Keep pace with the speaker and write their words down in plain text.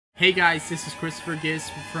Hey guys, this is Christopher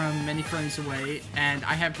Giss from Many Frames Away, and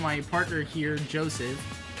I have my partner here, Joseph.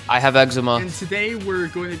 I have eczema. And today we're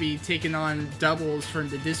going to be taking on doubles from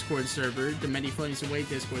the Discord server, the Many Frames Away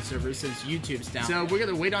Discord server, since YouTube's down. So we're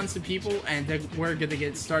going to wait on some people, and then we're going to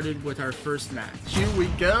get started with our first match. Here we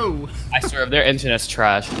go! I swear, their internet's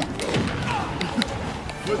trash. Let's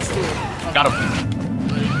do it. Got him.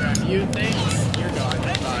 Let me grab you, thanks. You're gone.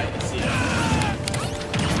 Bye. See ya.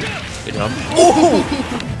 Good job.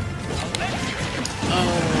 Oh! Oh,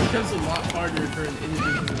 it becomes a lot harder for an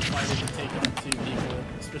individual fighter to take on two people,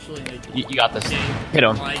 especially like You got this. game. Hit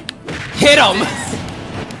him. Like, Hit him!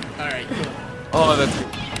 Alright, cool. Oh, that's...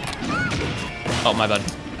 Oh, my bad.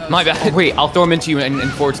 My bad. Wait, I'll throw him into you in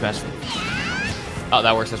forward smash. Oh,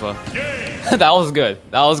 that works as well. That was good.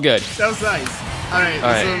 That was good. That was nice. Alright,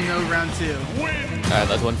 let's let them know round two. Alright,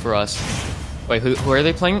 that's one for us. Wait, who are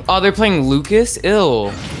they playing? Oh, they're playing Lucas?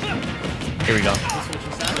 Ill. Here we go.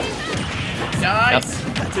 Nice!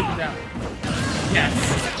 Yep. Took him down. Yes!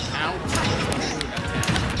 Out.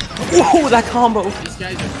 Whoa, that combo! These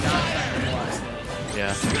guys are not trying to watch that.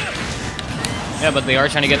 Yeah. Yeah, but they are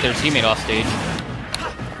trying to get their teammate off stage.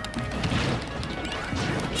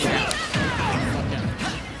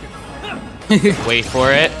 Yeah. Wait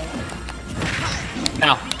for it.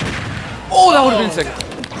 Now. Oh, that would have been sick.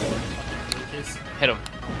 Hit him.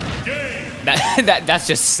 That's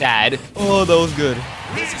just sad. Oh, that was good.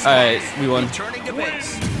 Alright, we won.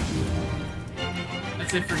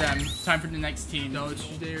 That's it for them. Time for the next team. No, it's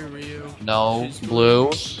there, Ryu. No,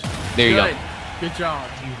 blue. There you go. Good job.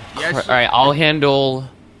 Yes. Alright, I'll handle...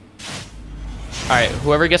 Alright,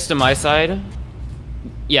 whoever gets to my side...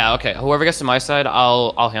 Yeah, okay. Whoever gets to my side,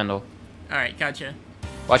 I'll handle. Alright, gotcha.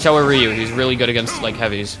 Watch out with Ryu. He's really good against, like,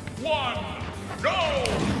 heavies. One, go!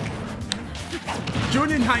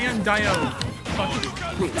 Jordan Hayan Dio.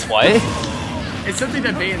 What? It's something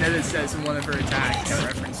that Bayonetta says in one of her attacks.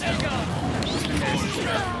 Reference to.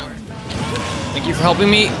 Thank you for helping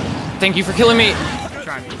me. Thank you for killing me.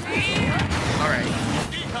 Try me. Alright.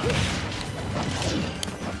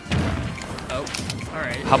 Oh,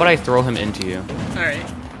 alright. How about I throw him into you? Alright.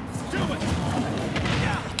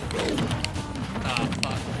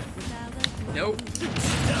 Fuck. Nope.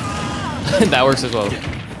 That works as well.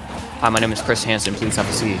 Hi, my name is Chris Hansen. Please have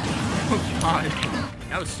a seat. Oh god.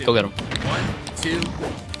 That was stupid. Go get him. 1, 2.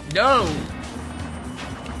 No!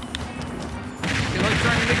 Good luck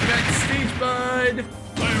trying to make it back to stage, bud!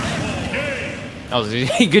 That was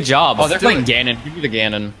easy. Good job. Oh, they're playing Ganon. Give me the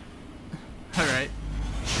Ganon. Alright.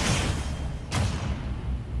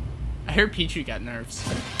 I heard Pichu got nerfs.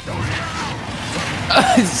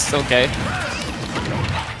 It's okay.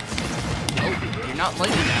 Oh, you're not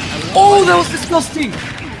liking that. Oh, that was disgusting!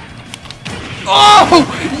 Oh!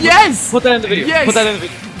 Yes! Put that in the video. Yes! Put that in the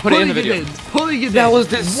video. Put it in the video. Pulling it in. That was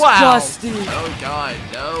disgusting. Wow. Oh god,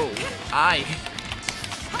 no.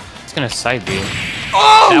 It's gonna side B.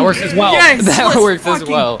 Oh! That works as well. Yes! That works as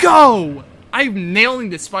well. Go! I'm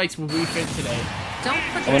nailing the spikes with Wii Fit today.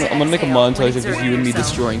 I'm gonna make a montage of just you and me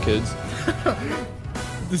destroying kids.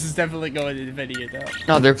 This is definitely going in the video though.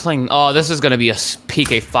 No, they're playing. Oh, this is gonna be a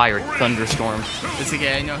PK Fire Thunderstorm. It's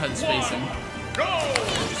okay, I know how to space him.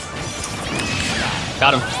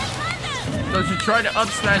 Got him. Don't you try to up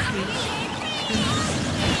smash me.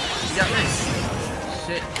 You got this.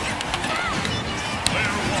 Shit.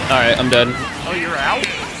 Alright, I'm dead. Oh, you're out?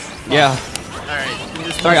 Yeah.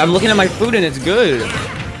 Alright. Sorry, I'm looking at my food and it's good.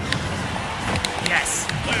 Yes.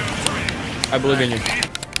 I believe in you.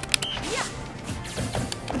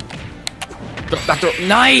 Back throw.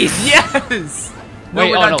 Nice! Yes! No, Wait,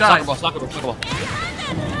 we're oh not no, done. soccer ball.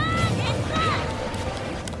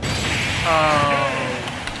 Oh.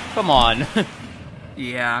 Come on.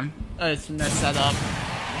 Yeah. Let's mess that up.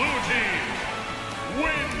 Blue team,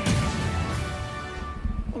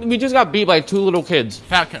 win! We just got beat by 2 little kids.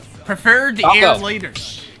 Falco. Prefer the Falco. air later.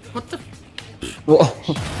 What the?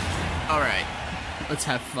 Alright. Let's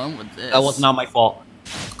have fun with this. That was not my fault.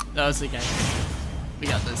 That was okay. We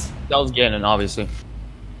got this. That was Ganon, obviously.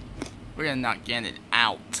 We're gonna knock Ganon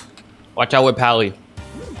out. Watch out with Pally.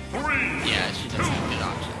 3, Yeah, she does have good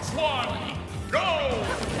options. 1, go!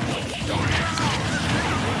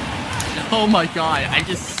 Oh my god, I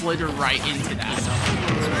just slid her right into that.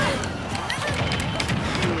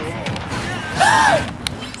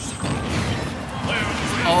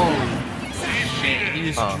 Oh shit,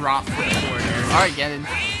 he just dropped from the board here. Alright, Ganon.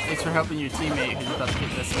 Thanks for helping your teammate who's about to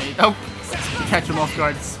get this made. Oh! Catch him off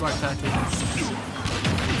guard, smart tactic.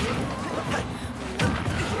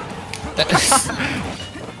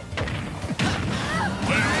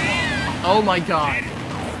 Oh my god.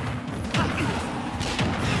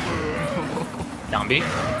 Down B.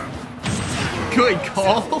 Good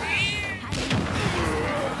call.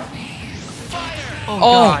 Oh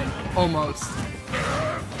god, almost.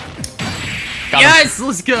 Got Yes,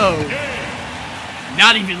 let's go.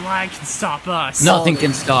 Not even lag can stop us. Nothing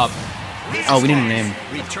can stop. Oh, we need a name.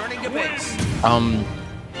 Returning to base.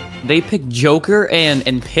 They picked Joker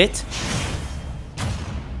and Pit.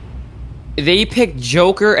 They picked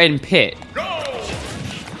Joker and Pit.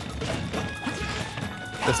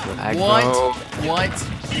 This What? What?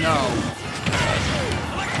 No.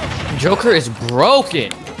 Joker is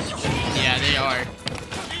broken. Yeah, they are.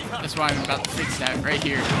 That's why I'm about to fix that right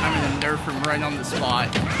here. I'm gonna nerf him right on the spot.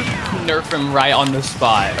 Nerf him right on the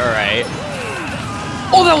spot. All right.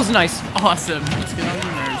 Oh, that was nice. Awesome. Let's get on the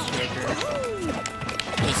nerves, Joker.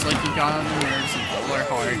 Just like you got on the nerves in all our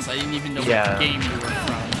hearts. I didn't even know what game you were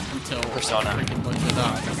from until Persona. I freaking looked it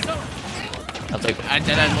up. I was like,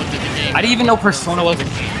 Then I looked at the game. I didn't even know Persona was a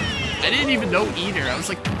game. I didn't even know either. I was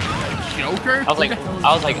like, Joker? I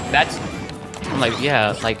was like, that's. I'm like,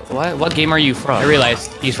 yeah, like, what game are you from? I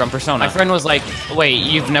realized he's from Persona. My friend was like, wait,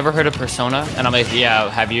 you've never heard of Persona? And I'm like, yeah,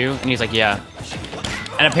 have you? And he's like, yeah.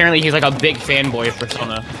 And apparently he's like a big fanboy of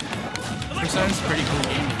Persona. Persona's a pretty cool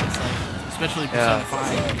game, it's like, especially Persona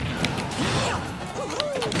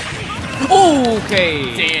 5.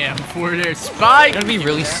 Okay. Damn, for their spike! It'd be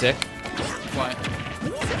really sick What?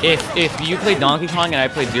 if you play Donkey Kong and I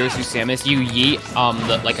play Zero Suit Samus, you yeet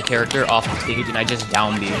like a character off the stage and I just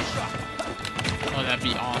down B. Oh, that'd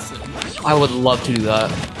be awesome. I would love to do that.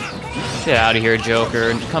 Get out of here,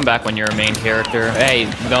 Joker. Come back when you're a main character. Hey,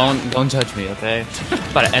 don't judge me, okay?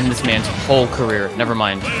 About to end this man's whole career. Never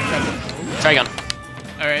mind. Try again.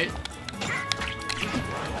 Alright.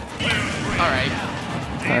 Alright.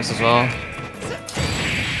 Nice as well.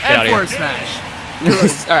 And outta forward here.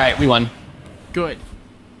 smash. Alright, we won. Good.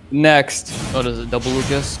 Next. What is it? Double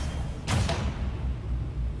Lucas?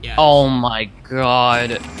 Yeah. Oh my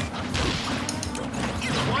god.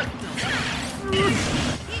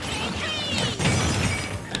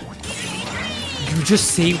 You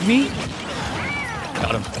just saved me?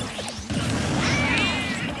 Got him.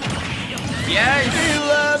 Yes!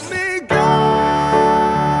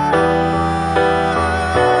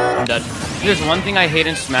 I'm dead. There's one thing I hate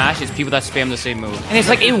in Smash is people that spam the same move. And it's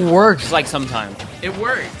like, it works like sometimes. It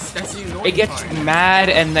works. That's the annoying It gets part. mad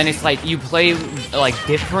and then it's like, you play like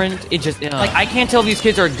different. It just, like, I can't tell if these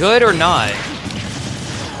kids are good or not.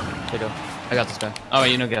 There you go. I got this guy. Oh,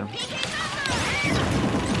 wait, you know, get him.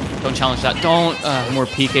 Don't challenge that. Don't, more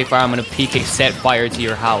PK fire. I'm gonna PK set fire to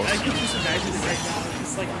your house. I could just imagine it right now.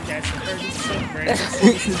 It's like a gas card. It's so random.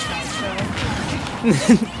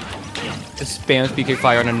 It's so Just spams PK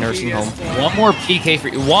fire on a nursing home. One more PK for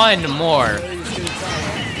you. One more.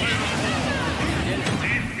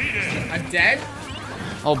 I'm dead?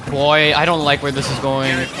 Oh boy, I don't like where this is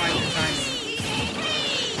going. Gotta find the timing.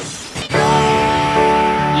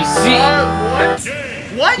 You see? What?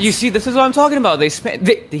 What? You see, this is what I'm talking about. They spam.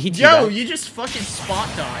 Did he Yo, teabag? you just fucking spot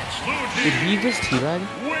dodge. Did he just teabag?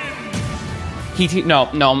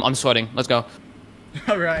 No, I'm sweating. Let's go.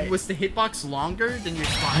 Alright. Was the hitbox longer than your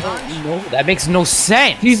spot dodge? No, that makes no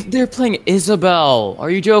sense. They're playing Isabelle. Are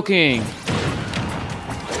you joking?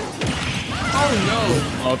 Oh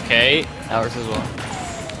no. Okay. Ours as well.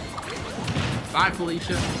 Bye,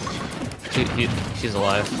 Felicia. She's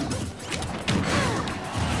alive.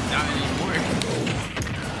 Not anymore.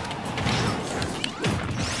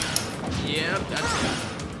 Yep, that's it.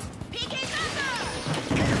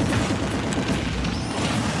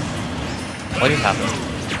 What just happened?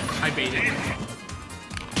 I baited him.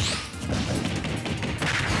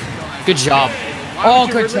 Good job. Why Oh, would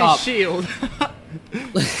you good release job. Shield.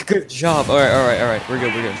 Good job. All right. We're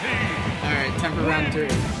good. Alright, time for round 3.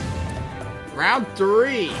 Round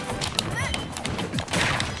 3.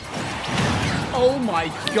 Oh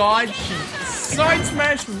my god, she side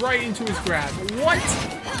smashed right into his grab. What?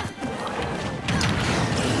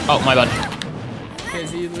 Oh, my bad.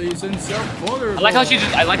 Because he leaves himself vulnerable. I like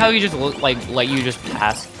how you just like you just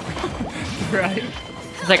pass. Right?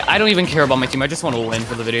 It's like I don't even care about my team. I just want to win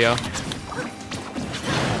for the video.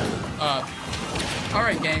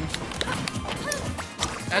 Alright, game.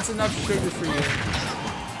 That's enough sugar for you.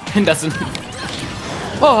 And doesn't.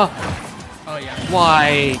 Oh, Oh yeah.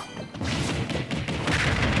 why?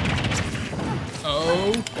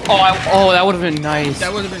 Oh. Oh, that would have been nice.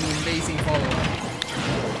 That would have been an amazing follow-up.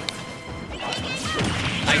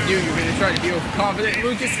 I knew you were gonna try to be overconfident.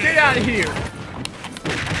 Lucas, get out of here!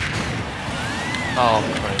 Oh,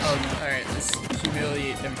 Christ. Oh, alright, let's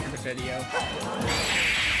humiliate them for the video.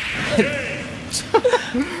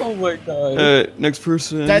 Oh my god. Next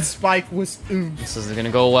person. That spike was oomph. This isn't gonna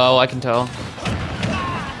go well, I can tell.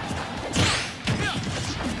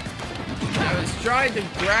 tried to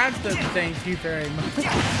grab the thank you very much.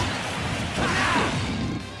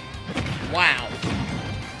 Wow.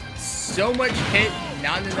 So much hit,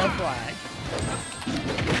 not enough lag.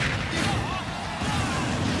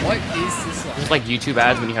 What is this like? It's like YouTube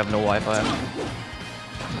ads when you have no Wi-Fi.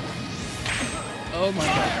 Oh my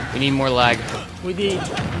god. We need more lag. We need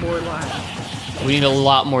more lag. We need a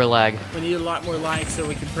lot more lag. We need a lot more lag so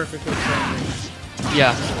we can perfectly frame this.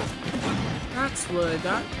 Yeah. That's what I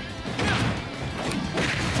got.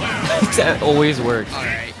 That always works.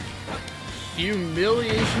 Alright.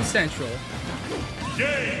 Humiliation Central.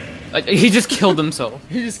 He just killed himself.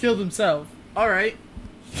 He just killed himself. Alright.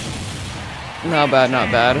 Not bad, not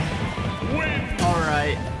bad.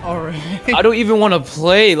 Alright. Alright. I don't even want to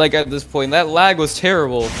play like at this point. That lag was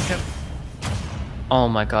terrible. Oh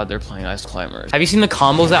my god, they're playing Ice Climbers. Have you seen the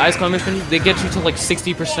combos that Ice Climbers can do? They get you to like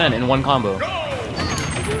 60% in one combo. Yeah,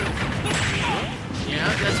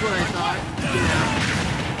 that's what I thought. Yeah.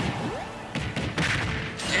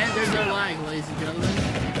 And there's our lag, ladies and gentlemen.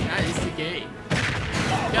 That is the game.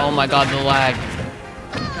 Oh my god, the lag.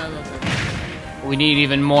 I love that. We need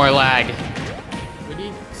even more lag. We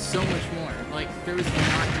need so much more. Like, there was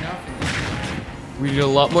not enough in this game. We need a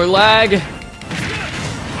lot more lag.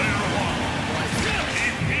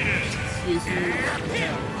 Excuse me.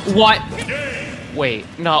 What? Wait,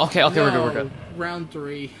 no, okay, okay, No, we're good. Round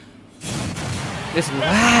 3. This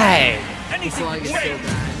lag. This lag is so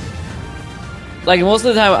bad. Like, most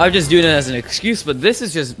of the time, I'm just doing it as an excuse, but this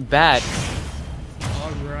is just bad.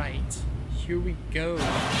 Alright. Here we go. There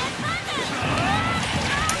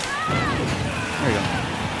we go.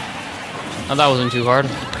 Oh, that wasn't too hard.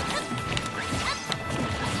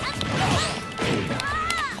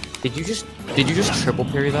 Did you just triple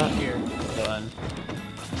parry that? Here. Done.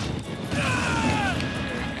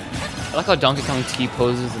 I like how Donkey Kong T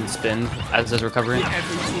poses and spins as he's recovering.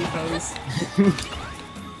 Every T pose.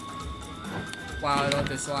 Wow, I love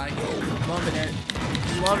this lag. Loving it.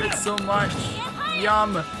 Love it so much.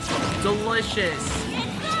 Yum. Delicious.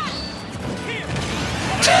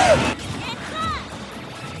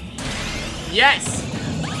 Yes!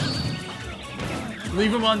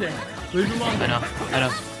 Leave him on there. Leave him on there. I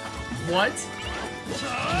know. What?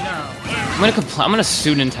 No. I'm gonna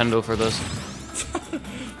sue Nintendo for this.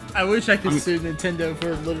 I wish I could sue Nintendo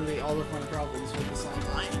for literally all of my problems with this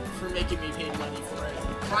online. For making me pay money for it.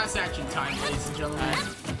 Class action time, ladies and gentlemen.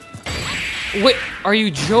 Wait, are you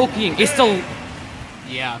joking? It's the...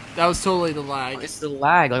 Yeah, that was totally the lag. It's the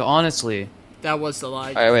lag, like, honestly. That was the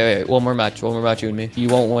lag. Alright, wait. One more match, you and me. You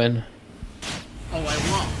won't win. Oh, I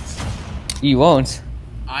won't. You won't.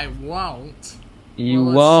 I won't. You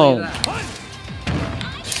Well, won't. let's say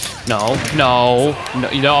that. No.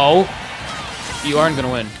 You aren't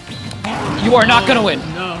gonna win. You are not gonna win.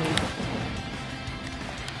 No.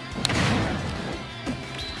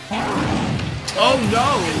 Oh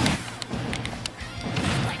no!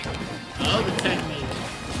 Oh, the technique.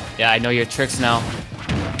 Yeah, I know your tricks now.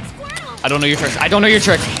 I don't know your tricks. I don't know your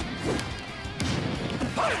tricks.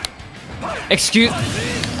 Excuse.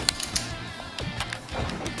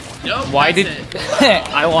 Nope, Why that's did it.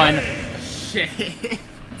 I won? Shit.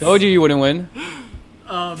 Told you wouldn't win.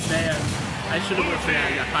 Oh man, I should have went for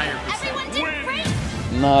that at a higher percent.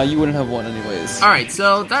 Nah, you wouldn't have won anyways. Alright,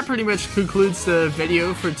 so that pretty much concludes the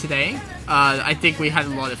video for today. I think we had a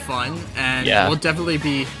lot of fun, and we'll definitely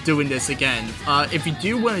be doing this again. If you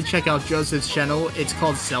do want to check out Joseph's channel, it's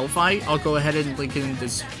called Zelfite. I'll go ahead and link it in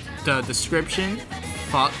the description.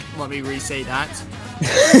 Fuck, let me re-say that.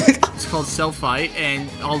 It's called Zelfite, and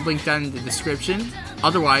I'll link that in the description.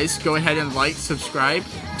 Otherwise, go ahead and like, subscribe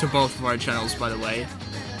to both of our channels, by the way.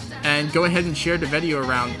 And go ahead and share the video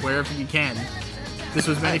around wherever you can. This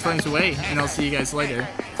was Many Flames Away, and I'll see you guys later.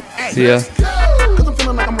 See ya. Cause I'm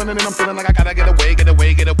feeling like I'm running and I'm feeling like I gotta get away.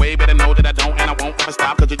 Better know that I don't and I won't ever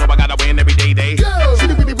stop. Cause you know I gotta win every day. See,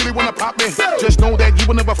 they really wanna pop me. Just know that you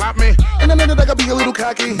will never flop me. And I know that I gotta be a little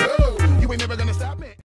cocky. You ain't never gonna stop me.